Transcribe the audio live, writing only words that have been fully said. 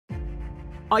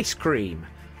Ice cream.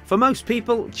 For most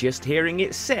people, just hearing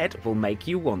it said will make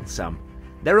you want some.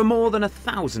 There are more than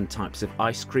 1,000 types of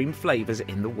ice cream flavours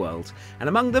in the world, and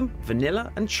among them, vanilla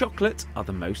and chocolate are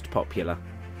the most popular.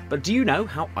 But do you know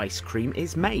how ice cream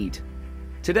is made?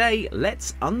 Today,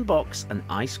 let's unbox an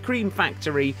ice cream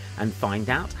factory and find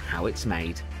out how it's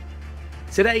made.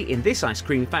 Today in this ice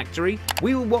cream factory,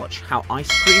 we will watch how ice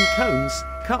cream cones,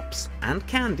 cups and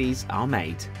candies are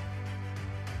made.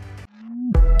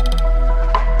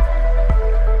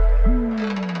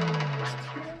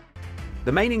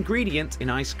 The main ingredient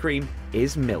in ice cream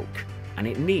is milk, and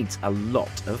it needs a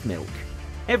lot of milk.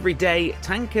 Every day,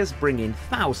 tankers bring in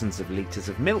thousands of litres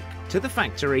of milk to the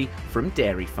factory from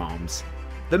dairy farms.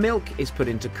 The milk is put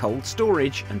into cold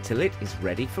storage until it is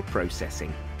ready for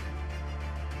processing.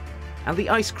 And the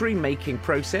ice cream making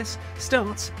process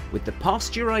starts with the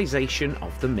pasteurisation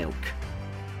of the milk.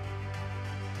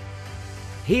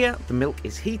 Here, the milk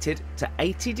is heated to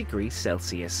 80 degrees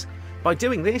Celsius. By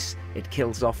doing this, it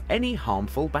kills off any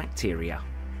harmful bacteria.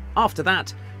 After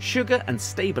that, sugar and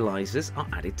stabilisers are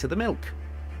added to the milk.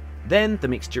 Then the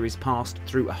mixture is passed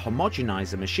through a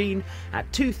homogenizer machine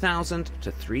at 2000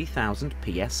 to 3000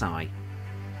 psi.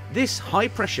 This high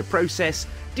pressure process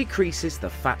decreases the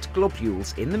fat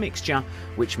globules in the mixture,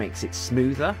 which makes it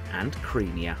smoother and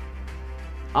creamier.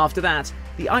 After that,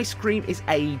 the ice cream is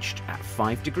aged at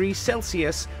 5 degrees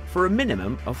Celsius for a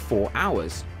minimum of 4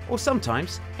 hours, or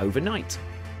sometimes overnight.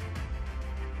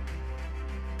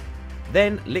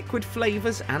 Then liquid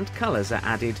flavours and colours are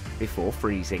added before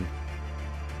freezing.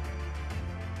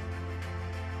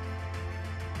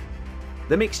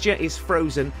 The mixture is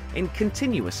frozen in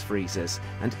continuous freezers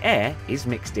and air is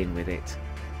mixed in with it.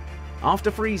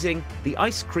 After freezing, the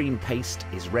ice cream paste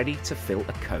is ready to fill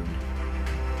a cone.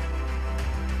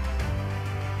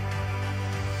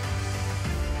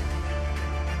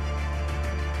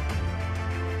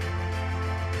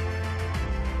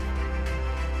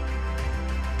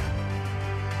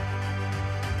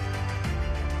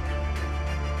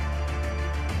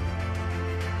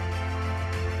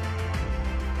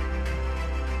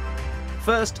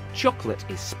 First, chocolate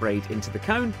is sprayed into the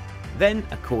cone, then,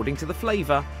 according to the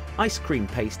flavour, ice cream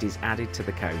paste is added to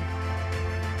the cone.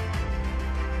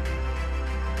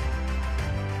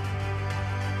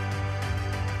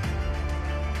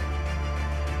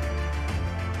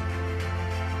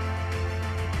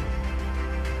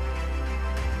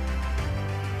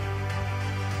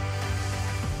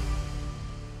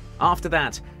 After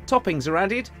that, toppings are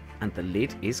added and the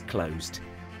lid is closed.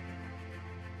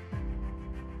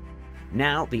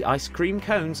 Now the ice cream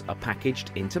cones are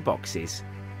packaged into boxes.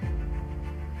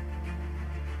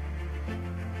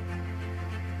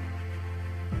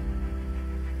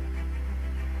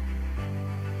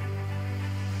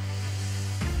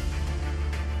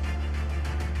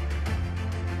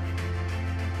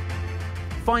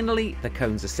 Finally, the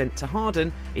cones are sent to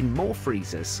harden in more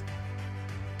freezers.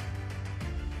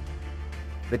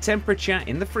 The temperature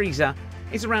in the freezer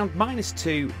is around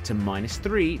 -2 to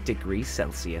 -3 degrees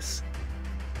Celsius.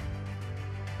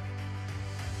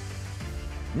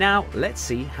 Now let's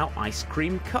see how ice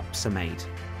cream cups are made.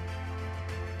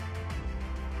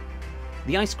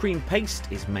 The ice cream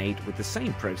paste is made with the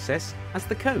same process as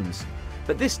the cones,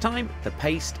 but this time the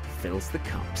paste fills the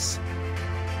cups.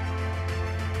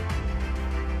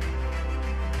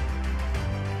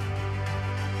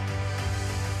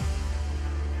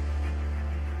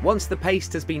 Once the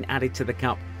paste has been added to the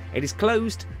cup, it is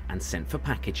closed and sent for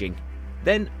packaging.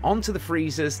 Then onto the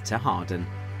freezers to harden.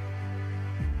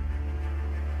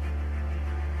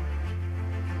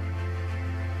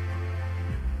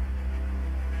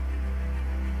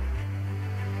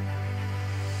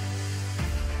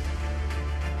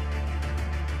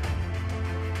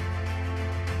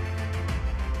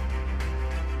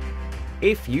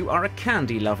 If you are a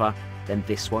candy lover, then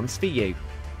this one's for you.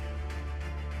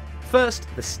 First,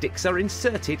 the sticks are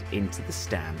inserted into the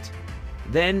stand.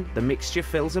 Then the mixture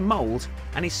fills a mould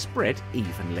and is spread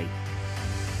evenly.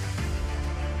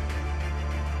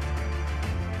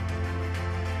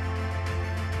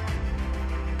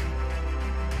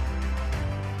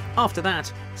 After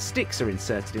that, sticks are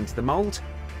inserted into the mould.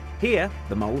 Here,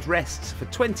 the mould rests for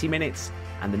 20 minutes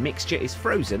and the mixture is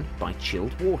frozen by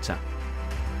chilled water.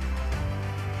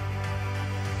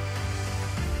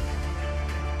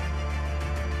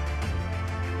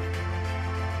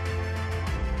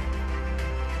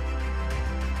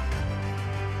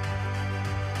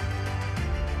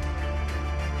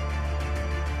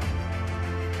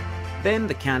 Then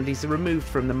the candies are removed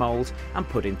from the mould and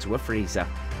put into a freezer.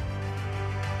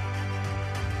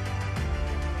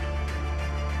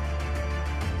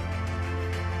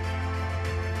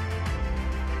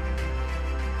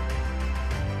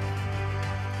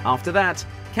 After that,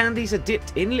 candies are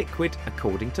dipped in liquid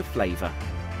according to flavour.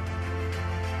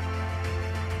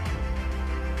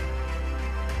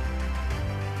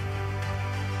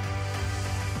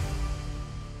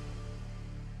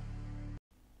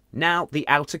 Now the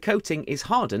outer coating is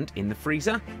hardened in the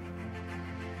freezer.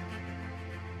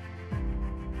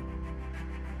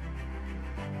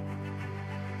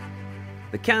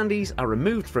 The candies are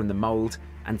removed from the mould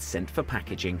and sent for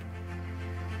packaging.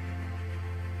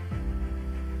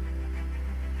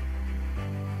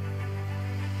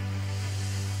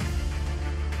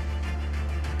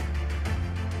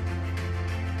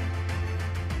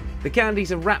 The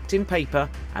candies are wrapped in paper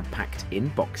and packed in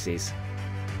boxes.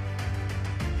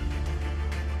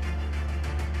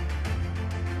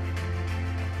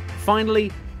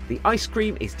 Finally, the ice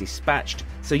cream is dispatched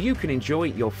so you can enjoy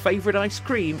your favourite ice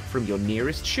cream from your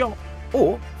nearest shop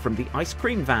or from the ice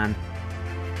cream van.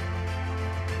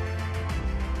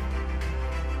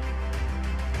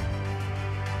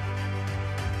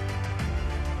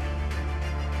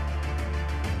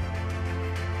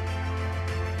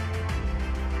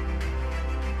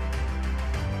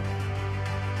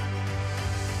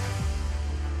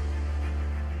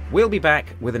 We'll be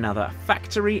back with another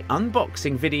factory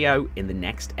unboxing video in the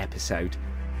next episode.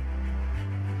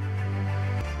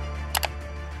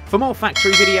 For more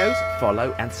factory videos,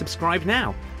 follow and subscribe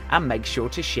now, and make sure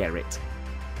to share it.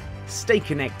 Stay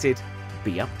connected,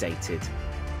 be updated.